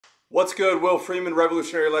What's good? Will Freeman,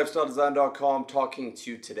 RevolutionaryLifestyleDesign.com, talking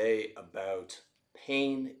to you today about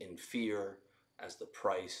pain and fear as the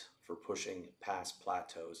price for pushing past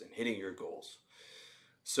plateaus and hitting your goals.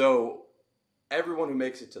 So, everyone who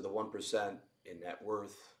makes it to the 1% in net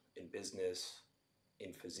worth, in business,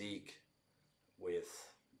 in physique,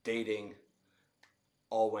 with dating,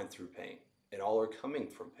 all went through pain and all are coming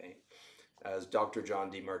from pain. As Dr. John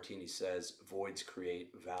D. Martini says, voids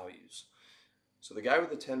create values. So the guy with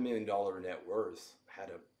the $10 million net worth had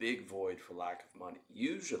a big void for lack of money.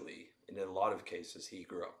 Usually, and in a lot of cases, he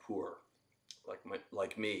grew up poor,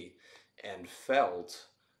 like me, and felt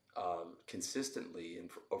consistently and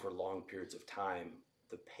over long periods of time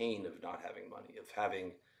the pain of not having money, of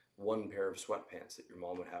having one pair of sweatpants that your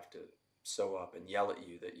mom would have to sew up and yell at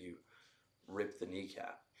you that you ripped the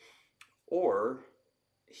kneecap. Or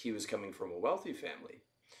he was coming from a wealthy family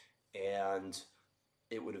and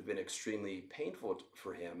it would have been extremely painful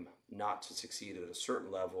for him not to succeed at a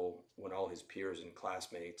certain level when all his peers and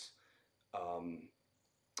classmates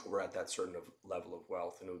were at that certain level of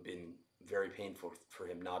wealth. And it would have been very painful for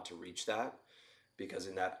him not to reach that, because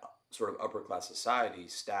in that sort of upper class society,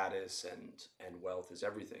 status and wealth is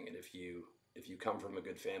everything. And if you come from a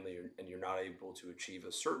good family and you're not able to achieve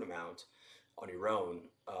a certain amount on your own,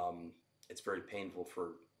 it's very painful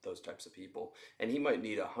for those types of people. And he might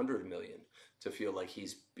need 100 million to feel like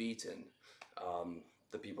he's beaten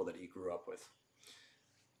the people that he grew up with.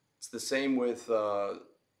 It's the same with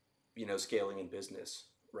scaling in business,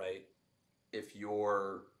 right? If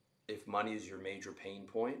money is your major pain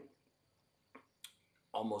point,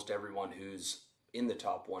 almost everyone who's in the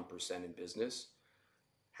top 1% in business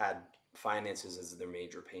had finances as their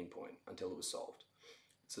major pain point until it was solved.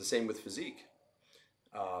 It's the same with physique.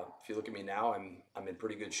 If you look at me now, I'm in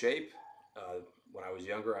pretty good shape. When I was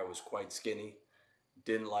younger, I was quite skinny.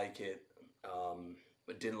 Didn't like it,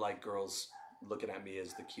 but didn't like girls looking at me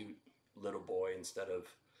as the cute little boy instead of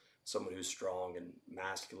someone who's strong and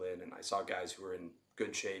masculine. And I saw guys who were in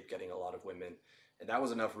good shape getting a lot of women, and that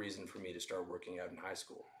was enough reason for me to start working out in high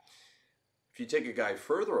school. If you take a guy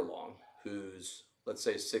further along who's, let's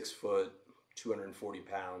say, 6 foot, 240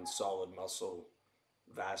 pounds, solid muscle,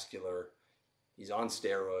 vascular, he's on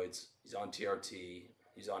steroids, he's on TRT,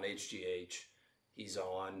 he's on HGH, he's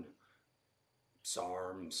on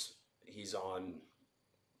SARMs, he's on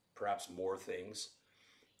perhaps more things.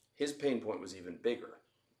 His pain point was even bigger,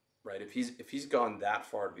 right? If he's gone that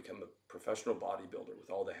far to become a professional bodybuilder with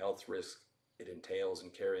all the health risks it entails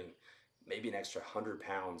and carrying maybe an extra 100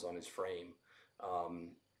 pounds on his frame,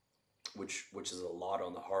 which is a lot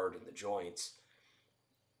on the heart and the joints,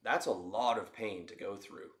 that's a lot of pain to go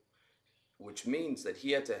through, which means that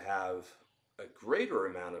he had to have a greater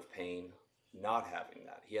amount of pain not having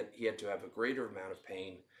that. He had to have a greater amount of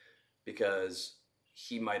pain because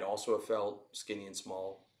he might also have felt skinny and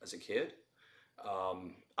small as a kid.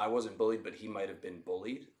 I wasn't bullied, but he might have been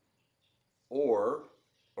bullied, or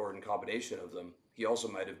in combination of them, he also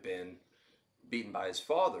might have been beaten by his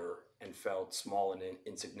father and felt small and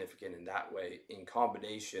insignificant in that way, in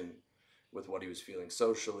combination with what he was feeling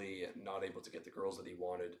socially and not able to get the girls that he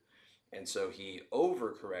wanted. And so he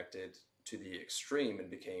overcorrected to the extreme and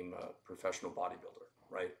became a professional bodybuilder,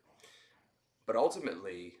 right? But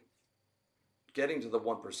ultimately, getting to the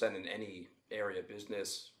 1% in any area,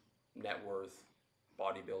 business, net worth,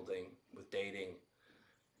 bodybuilding, with dating,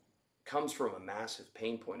 comes from a massive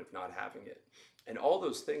pain point of not having it. And all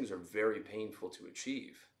those things are very painful to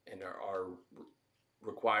achieve and are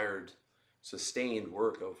required sustained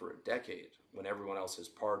work over a decade when everyone else is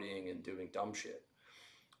partying and doing dumb shit.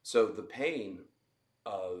 So the pain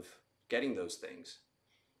of getting those things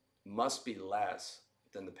must be less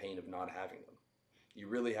than the pain of not having them. You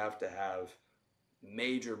really have to have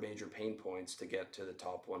major pain points to get to the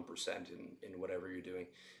top 1% in whatever you're doing.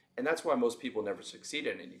 And that's why most people never succeed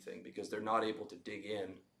in anything, because they're not able to dig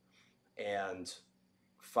in and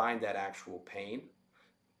find that actual pain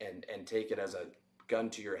and take it as a gun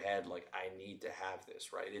to your head, like, I need to have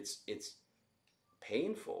this, right? It's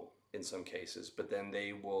painful in some cases, but then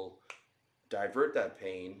they will divert that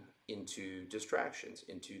pain into distractions,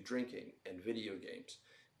 into drinking and video games,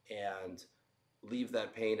 and leave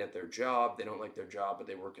that pain at their job. They don't like their job, but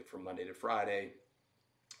they work it from Monday to Friday.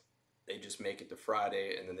 They just make it to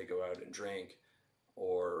Friday and then they go out and drink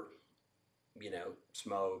or,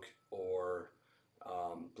 smoke or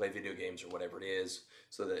play video games or whatever it is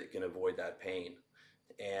so that they can avoid that pain.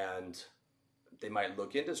 And they might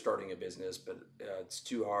look into starting a business, but it's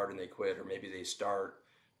too hard and they quit, or maybe they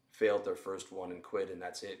failed their first one and quit, and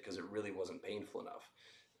that's it because it really wasn't painful enough.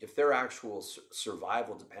 If their actual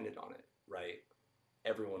survival depended on it, right,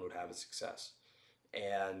 everyone would have a success.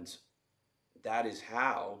 And that is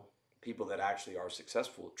how people that actually are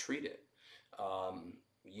successful treat it.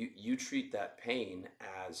 You treat that pain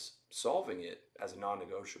as solving it as a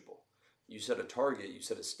non-negotiable. You set a target, you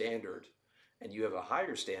set a standard, and you have a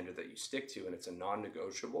higher standard that you stick to, and it's a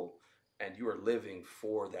non-negotiable, and you are living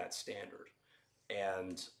for that standard.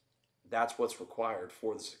 And that's what's required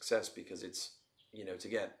for the success, because it's, to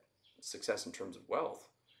get success in terms of wealth,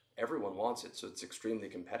 everyone wants it, so it's extremely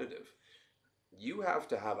competitive. You have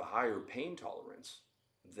to have a higher pain tolerance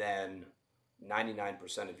than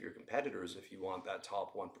 99% of your competitors if you want that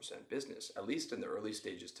top 1% business, at least in the early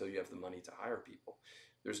stages till you have the money to hire people.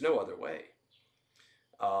 There's no other way.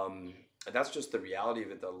 And that's just the reality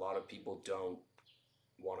of it that a lot of people don't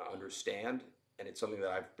want to understand. And it's something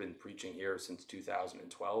that I've been preaching here since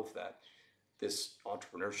 2012, that this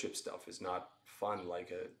entrepreneurship stuff is not fun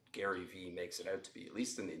like a Gary Vee makes it out to be, at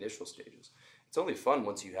least in the initial stages. It's only fun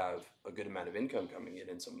once you have a good amount of income coming in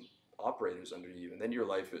and some operators under you, and then your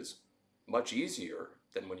life is much easier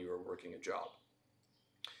than when you were working a job.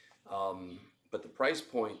 But the price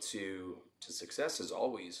point to success is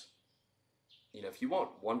always, if you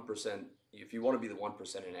want 1%, if you want to be the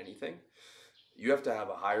 1% in anything, you have to have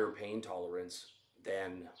a higher pain tolerance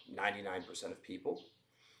than 99% of people,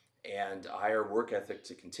 and a higher work ethic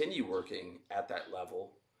to continue working at that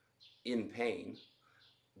level in pain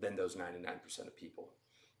than those 99% of people.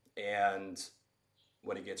 And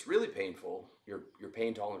when it gets really painful, your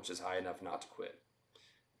pain tolerance is high enough not to quit.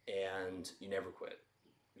 And you never quit.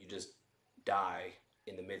 You just die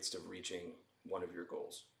in the midst of reaching one of your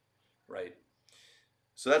goals, right?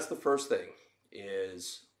 So that's the first thing,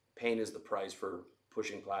 is pain is the price for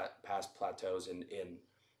pushing past plateaus in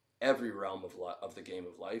every realm of the game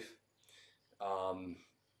of life.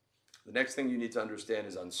 The next thing you need to understand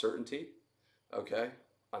is uncertainty. Okay,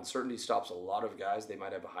 uncertainty stops a lot of guys. They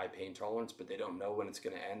might have a high pain tolerance, but they don't know when it's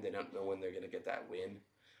going to end. They don't know when they're going to get that win.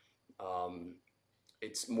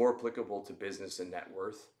 It's more applicable to business and net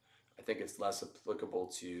worth. I think it's less applicable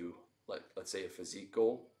to, let's say, a physique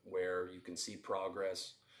goal where you can see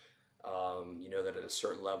progress. You know that at a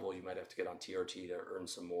certain level you might have to get on TRT to earn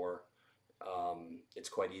some more. It's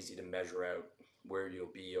quite easy to measure out where you'll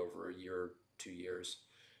be over a year, 2 years.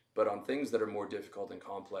 But on things that are more difficult and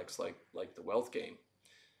complex, like the wealth game,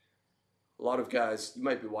 a lot of guys, you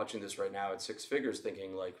might be watching this right now at 6 figures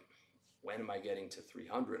thinking like, when am I getting to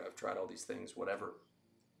 300? I've tried all these things, whatever.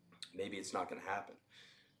 Maybe it's not going to happen.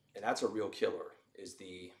 And that's a real killer, is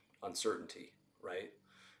the uncertainty, right?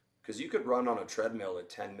 Because you could run on a treadmill at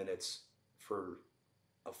 10 minutes for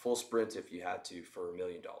a full sprint if you had to for $1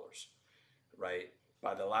 million, right?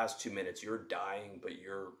 By the last 2 minutes, you're dying, but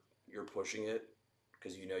you're pushing it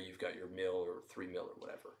because you know you've got your mil or 3 mil or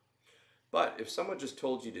whatever. But if someone just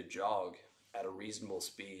told you to jog at a reasonable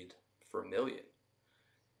speed for $1 million,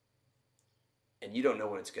 and you don't know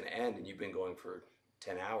when it's going to end, and you've been going for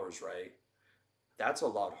 10 hours, right? That's a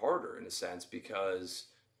lot harder in a sense, because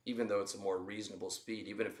even though it's a more reasonable speed,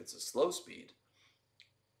 even if it's a slow speed,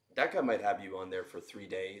 that guy might have you on there for 3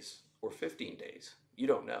 days or 15 days. You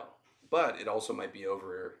don't know. But it also might be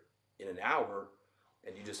over in an hour,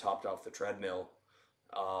 and you just hopped off the treadmill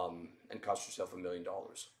and cost yourself $1 million,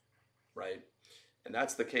 right? And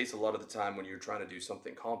that's the case a lot of the time when you're trying to do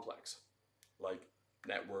something complex, like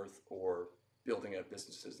net worth or building out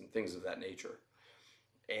businesses and things of that nature.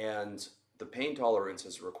 And the pain tolerance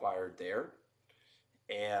is required there.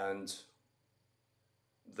 And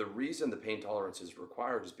the reason the pain tolerance is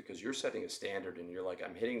required is because you're setting a standard and you're like,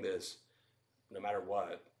 I'm hitting this no matter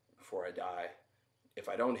what before I die. If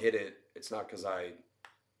I don't hit it, it's not because I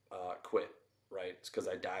quit, right? It's because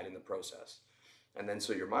I died in the process. And then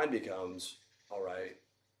so your mind becomes, all right,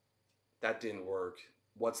 that didn't work.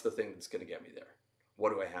 What's the thing that's going to get me there?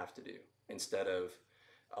 What do I have to do? Instead of,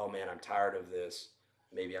 oh man, I'm tired of this.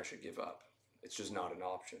 Maybe I should give up. It's just not an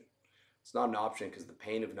option. It's not an option because the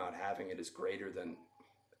pain of not having it is greater than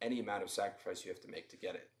any amount of sacrifice you have to make to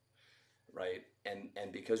get it, right?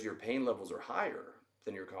 And because your pain levels are higher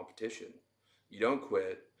than your competition, you don't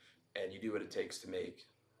quit and you do what it takes to make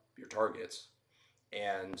your targets.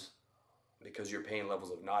 And because your pain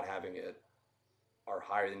levels of not having it are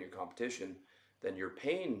higher than your competition, then your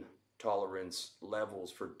pain tolerance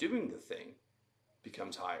levels for doing the thing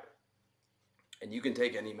becomes higher. And you can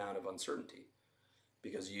take any amount of uncertainty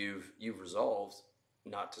because you've resolved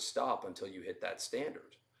not to stop until you hit that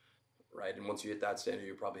standard, right? And once you hit that standard,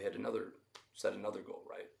 you probably set another goal,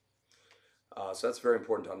 right? So that's very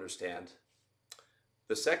important to understand.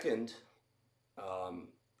 The second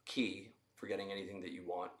key for getting anything that you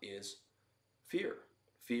want is fear.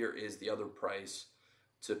 Fear is the other price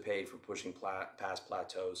to pay for pushing past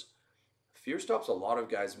plateaus. Fear stops a lot of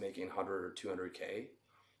guys making 100 or 200K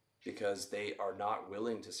because they are not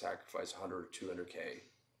willing to sacrifice 100 or 200K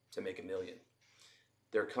to make a million.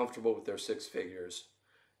 They're comfortable with their six figures,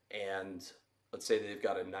 and let's say they've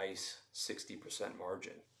got a nice 60%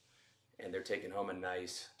 margin and they're taking home a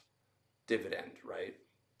nice dividend, right?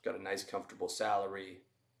 Got a nice comfortable salary.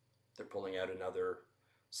 They're pulling out another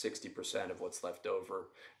 60% of what's left over.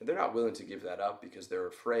 And they're not willing to give that up because they're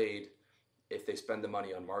afraid if they spend the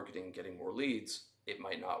money on marketing, getting more leads, it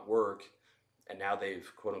might not work. And now they've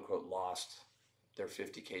quote unquote lost their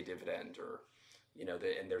 50K dividend, or,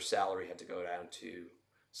 and their salary had to go down to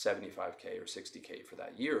 75K or 60K for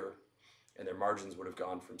that year. And their margins would have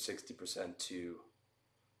gone from 60% to,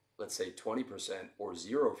 let's say, 20% or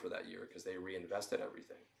zero for that year because they reinvested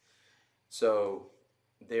everything. So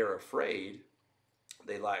they're afraid,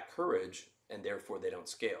 they lack courage, and therefore they don't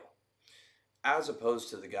scale. As opposed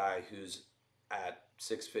to the guy who's at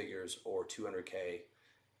six figures or 200K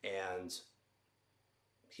and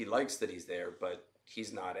he likes that he's there, but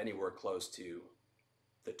he's not anywhere close to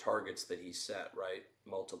the targets that he set, right?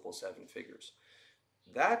 Multiple seven figures.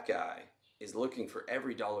 That guy is looking for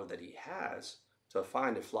every dollar that he has to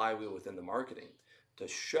find a flywheel within the marketing to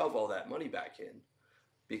shove all that money back in,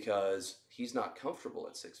 because he's not comfortable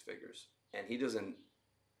at six figures, and it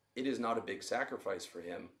is not a big sacrifice for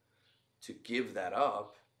him to give that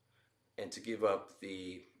up and to give up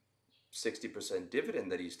the 60%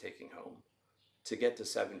 dividend that he's taking home to get to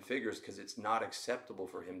seven figures, because it's not acceptable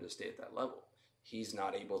for him to stay at that level. He's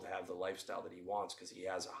not able to have the lifestyle that he wants because he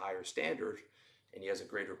has a higher standard and he has a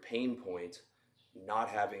greater pain point not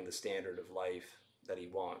having the standard of life that he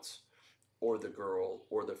wants, or the girl,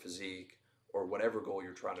 or the physique, or whatever goal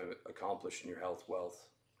you're trying to accomplish in your health, wealth,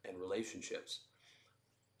 and relationships.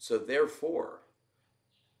 So therefore,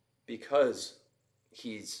 because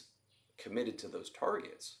he's committed to those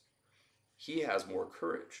targets, he has more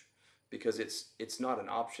courage, because it's not an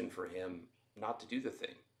option for him not to do the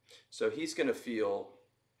thing. So he's going to feel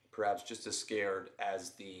perhaps just as scared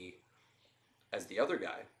as the other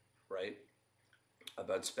guy, right?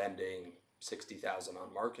 About spending 60,000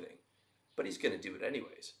 on marketing, but he's going to do it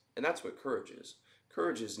anyways. And that's what courage is.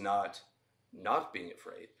 Courage is not being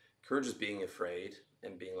afraid. Courage is being afraid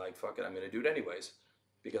and being like, fuck it, I'm going to do it anyways,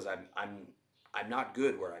 because I'm not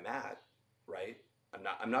good where I'm at, right?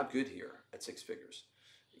 I'm not good here at six figures.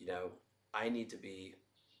 I need to be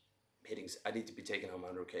taking home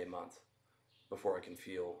 100K a month before I can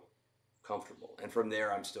feel comfortable. And from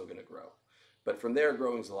there, I'm still going to grow. But from there,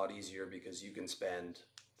 growing is a lot easier because you can spend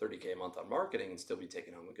 30K a month on marketing and still be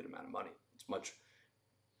taking home a good amount of money.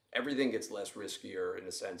 Everything gets less riskier in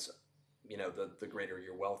the sense, the greater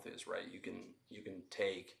your wealth is, right? You can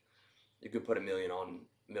put $1 million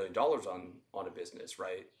on a business,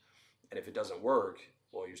 right? And if it doesn't work,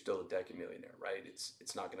 well, you're still a decade millionaire, right?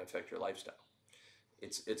 It's not going to affect your lifestyle.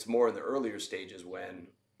 It's more in the earlier stages when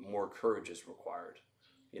more courage is required.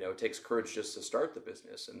 It takes courage just to start the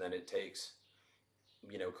business, and then it takes,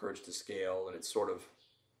 courage to scale, and it's sort of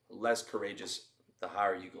less courageous the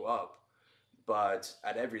higher you go up. But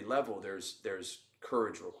at every level, there's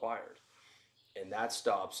courage required, and that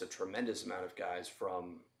stops a tremendous amount of guys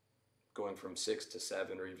from going from 6 to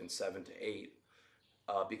 7 or even 7 to 8,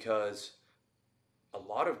 because a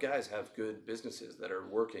lot of guys have good businesses that are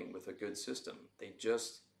working with a good system. They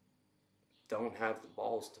just don't have the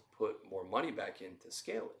balls to put more money back in to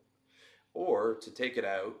scale it, or to take it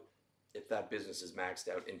out if that business is maxed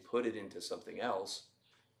out and put it into something else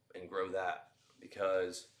and grow that.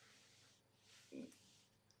 Because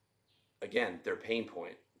again, their pain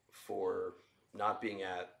point for not being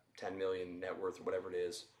at 10 million net worth or whatever it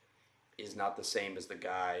is not the same as the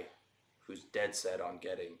guy who's dead set on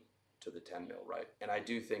getting to the 10 mil, right? And I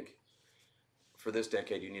do think for this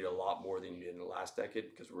decade, you need a lot more than you did in the last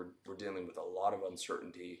decade, because we're dealing with a lot of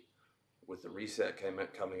uncertainty with the reset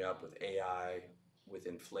coming up, with AI, with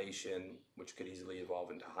inflation, which could easily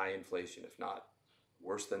evolve into high inflation, if not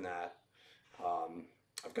worse than that.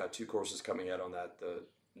 I've got 2 courses coming out on that, the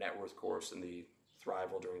net worth course and the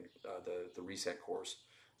Thrival during the reset course.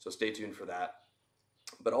 So stay tuned for that.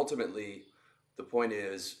 But ultimately, the point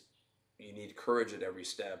is you need courage at every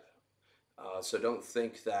step. So don't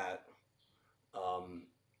think that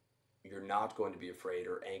you're not going to be afraid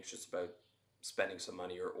or anxious about spending some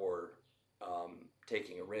money or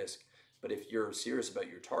taking a risk. But if you're serious about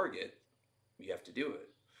your target, you have to do it.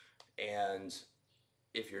 And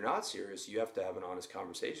if you're not serious, you have to have an honest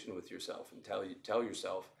conversation with yourself and tell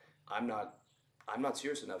yourself, I'm not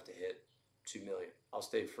serious enough to hit 2 million. I'll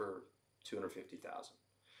stay for 250,000,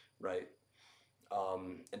 right?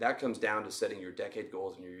 And that comes down to setting your decade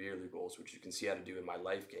goals and your yearly goals, which you can see how to do in my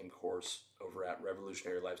life game course over at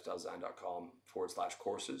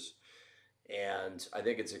revolutionarylifestyledesign.com/courses. And I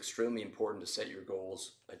think it's extremely important to set your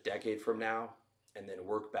goals a decade from now and then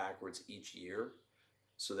work backwards each year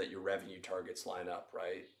so that your revenue targets line up,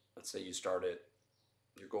 right? Let's say you start at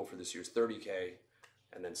your goal for this year is 30K,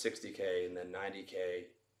 and then 60K, and then 90K,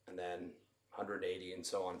 and then 180, and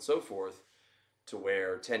so on and so forth, to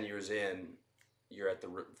where 10 years in, you're at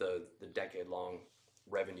the decade long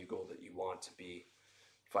revenue goal that you want to be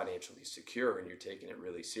financially secure, and you're taking it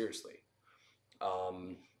really seriously.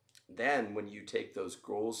 Then when you take those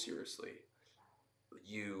goals seriously,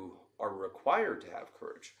 you are required to have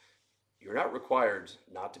courage. You're not required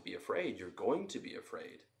not to be afraid. You're going to be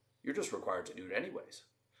afraid. You're just required to do it anyways,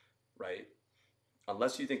 right?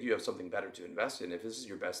 Unless you think you have something better to invest in. If this is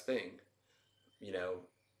your best thing, you know,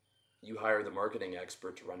 you hire the marketing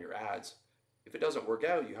expert to run your ads. If it doesn't work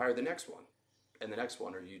out, you hire the next one and the next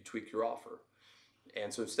one, or you tweak your offer.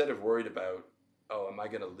 And so instead of worried about, oh, am I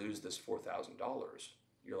going to lose this $4,000?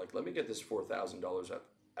 You're like, let me get this $4,000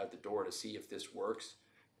 out the door to see if this works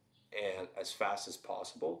and as fast as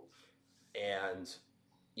possible. And,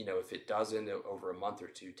 you know, if it doesn't, over a month or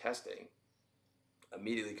two testing,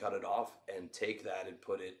 immediately cut it off and take that and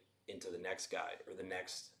put it into the next guy or the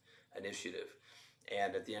next initiative.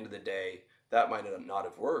 And at the end of the day, that might not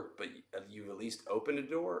have worked, but you've at least opened a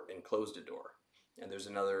door and closed a door. And there's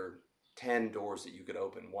another 10 doors that you could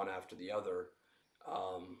open one after the other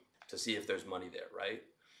to see if there's money there, right?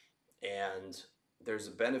 And there's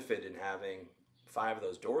a benefit in having 5 of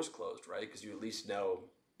those doors closed, right? Because you at least know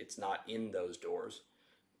it's not in those doors.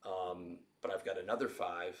 But I've got another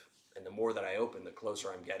 5, and the more that I open, the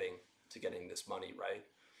closer I'm getting to getting this money, right?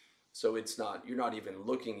 So it's not, you're not even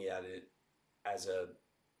looking at it as a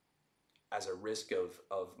risk of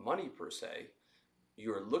money per se.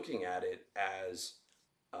 You're looking at it as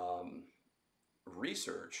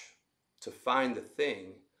research to find the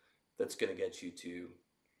thing that's going to get you to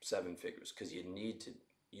 7 figures, because you need to,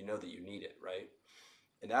 you know that you need it, right?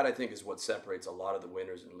 And that, I think, is what separates a lot of the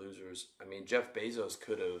winners and losers. I mean, Jeff Bezos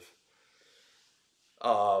could have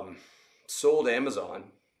sold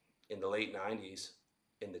Amazon in the late 90s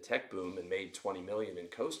in the tech boom and made 20 million and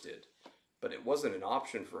coasted, but it wasn't an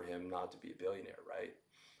option for him not to be a billionaire, right?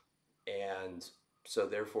 And so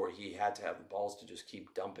therefore he had to have the balls to just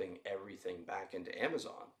keep dumping everything back into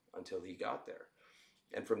Amazon until he got there.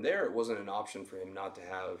 And from there, it wasn't an option for him not to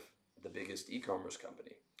have the biggest e-commerce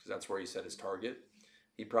company, because that's where he set his target.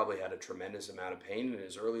 He probably had a tremendous amount of pain in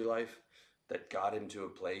his early life that got him to a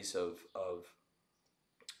place of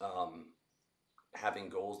having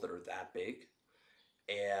goals that are that big.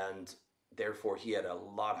 And therefore, he had a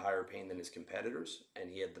lot higher pain than his competitors, and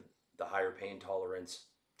he had the higher pain tolerance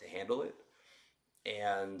to handle it.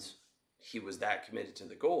 And he was that committed to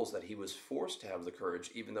the goals that he was forced to have the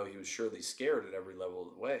courage, even though he was surely scared at every level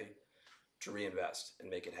of the way, to reinvest and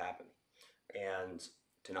make it happen and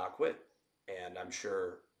to not quit. And I'm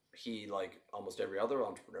sure he, like almost every other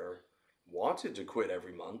entrepreneur, wanted to quit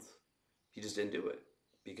every month. He just didn't do it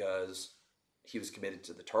because he was committed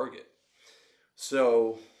to the target.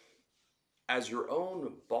 So as your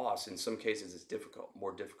own boss, in some cases, it's difficult,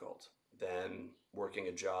 more difficult than working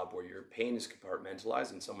a job where your pain is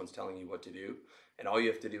compartmentalized and someone's telling you what to do, and all you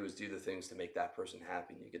have to do is do the things to make that person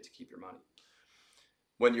happy, and you get to keep your money.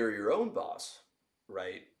 When you're your own boss,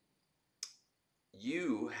 right,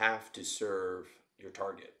 you have to serve your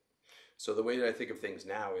target. So the way that I think of things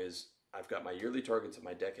now is I've got my yearly targets and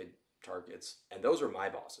my decade targets, and those are my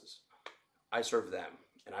bosses. I serve them,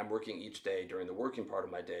 and I'm working each day during the working part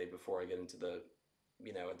of my day before I get into the,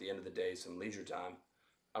 you know, at the end of the day, some leisure time.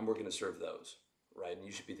 I'm working to serve those, right? And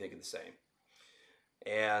you should be thinking the same.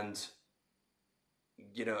 And,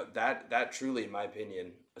 you know, that truly, in my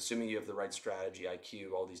opinion, assuming you have the right strategy,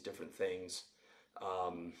 IQ, all these different things,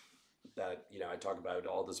 that, you know, I talk about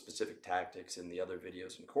all the specific tactics in the other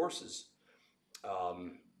videos and courses.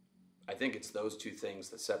 I think it's those 2 things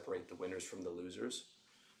that separate the winners from the losers.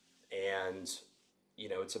 And, you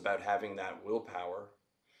know, it's about having that willpower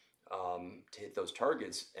to hit those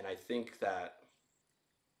targets. And I think that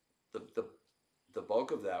the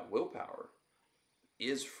bulk of that willpower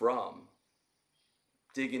is from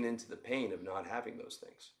digging into the pain of not having those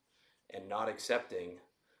things and not accepting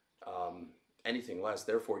anything less.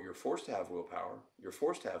 Therefore, you're forced to have willpower, you're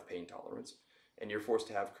forced to have pain tolerance, and you're forced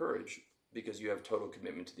to have courage because you have total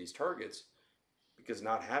commitment to these targets, because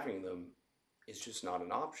not having them is just not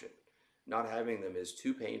an option. Not having them is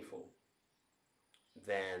too painful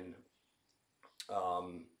than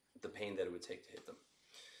the pain that it would take to hit them.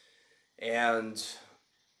 And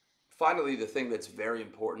Finally, the thing that's very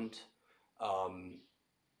important um,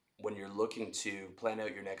 when you're looking to plan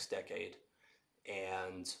out your next decade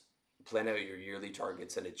and plan out your yearly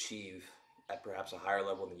targets and achieve at perhaps a higher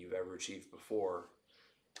level than you've ever achieved before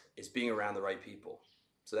is being around the right people.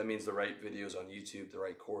 So that means the right videos on YouTube, the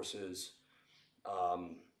right courses,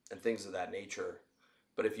 um, and things of that nature.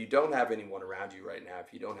 But if you don't have anyone around you right now,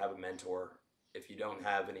 if you don't have a mentor, if you don't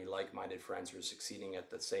have any like minded friends who are succeeding at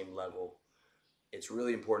the same level, it's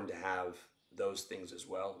really important to have those things as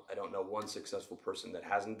well. I don't know one successful person that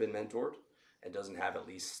hasn't been mentored and doesn't have at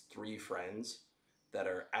least three friends that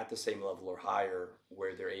are at the same level or higher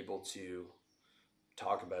where they're able to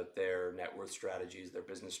talk about their net worth strategies, their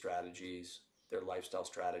business strategies, their lifestyle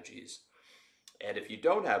strategies. And if you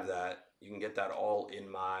don't have that, you can get that all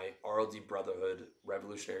in my RLD Brotherhood,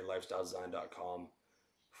 revolutionarylifestyledesign.com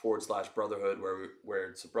 /brotherhood, where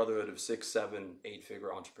it's a brotherhood of 6, 7,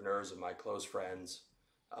 8-figure entrepreneurs of my close friends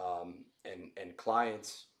and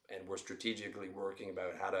clients. And we're strategically working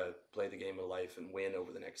about how to play the game of life and win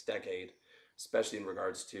over the next decade, especially in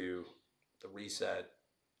regards to the reset,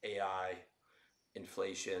 AI,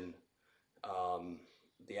 inflation, um,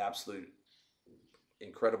 the absolute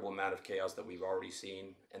incredible amount of chaos that we've already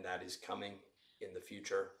seen and that is coming in the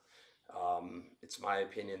future. It's my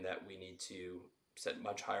opinion that we need to set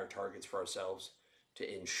much higher targets for ourselves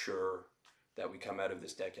to ensure that we come out of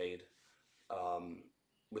this decade um,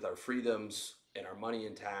 with our freedoms and our money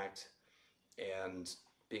intact and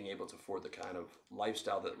being able to afford the kind of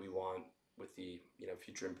lifestyle that we want with the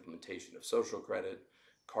future implementation of social credit,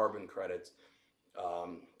 carbon credits,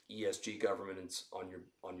 ESG governance on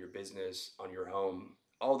your business, on your home.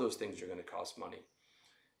 All those things are going to cost money,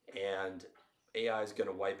 and AI is going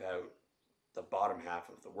to wipe out the bottom half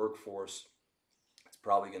of the workforce. It's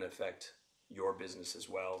probably going to affect your business as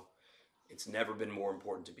well. It's never been more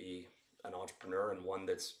important to be an entrepreneur and one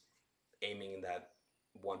that's aiming that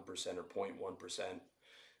 1% or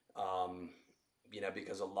 0.1%.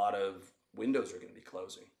 Because a lot of windows are going to be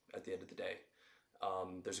closing at the end of the day.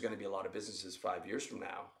 There's going to be a lot of businesses 5 years from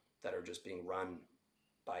now that are just being run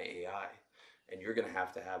by AI. And you're going to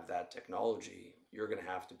have that technology. You're going to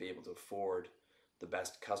have to be able to afford the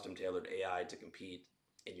best custom tailored AI to compete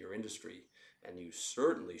in your industry. And you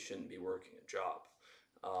certainly shouldn't be working a job.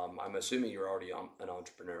 I'm assuming you're already an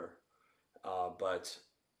entrepreneur. But,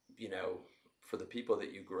 for the people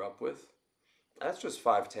that you grew up with, that's just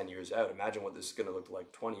 5, 10 years out. Imagine what this is going to look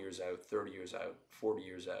like 20 years out, 30 years out, 40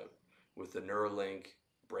 years out with the Neuralink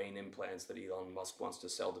brain implants that Elon Musk wants to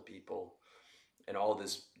sell to people and all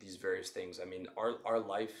these various things. I mean, our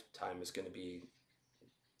lifetime is going to be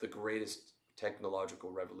the greatest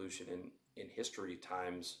technological revolution in history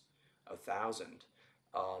times 1,000.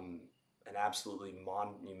 An absolutely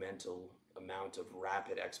monumental amount of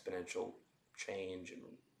rapid exponential change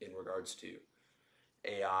in regards to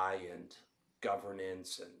AI and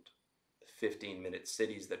governance and 15-minute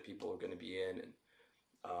cities that people are going to be in and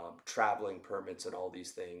traveling permits and all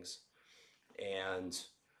these things. And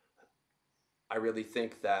I really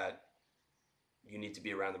think that you need to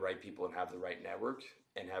be around the right people and have the right network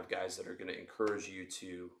and have guys that are going to encourage you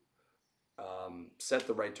to set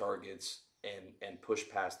the right targets and push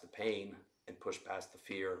past the pain and push past the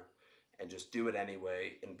fear and just do it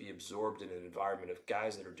anyway and be absorbed in an environment of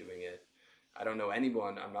guys that are doing it. I don't know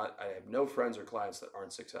anyone. I have no friends or clients that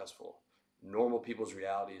aren't successful. Normal people's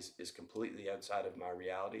realities is completely outside of my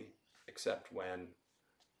reality, except when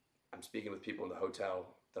I'm speaking with people in the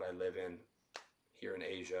hotel that I live in here in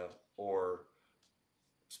Asia, or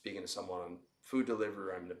speaking to someone on food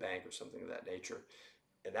delivery, or I'm in a bank or something of that nature.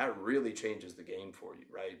 And that really changes the game for you,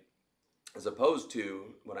 right? As opposed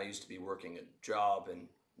to when I used to be working a job and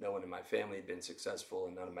no one in my family had been successful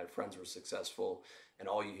and none of my friends were successful. And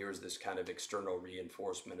all you hear is this kind of external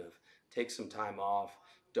reinforcement of take some time off,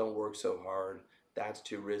 don't work so hard, that's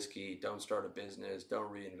too risky, don't start a business, don't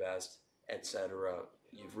reinvest, etc.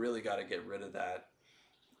 You've really got to get rid of that.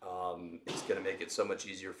 It's going to make it so much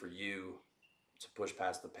easier for you to push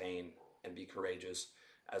past the pain and be courageous,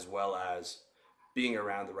 as well as being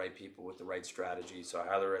around the right people with the right strategy. So I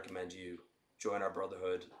highly recommend you join our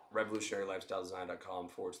brotherhood, revolutionarylifestyledesign.com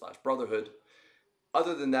 /brotherhood.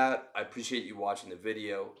 Other than that, I appreciate you watching the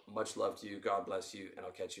video. Much love to you. God bless you. And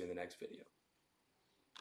I'll catch you in the next video.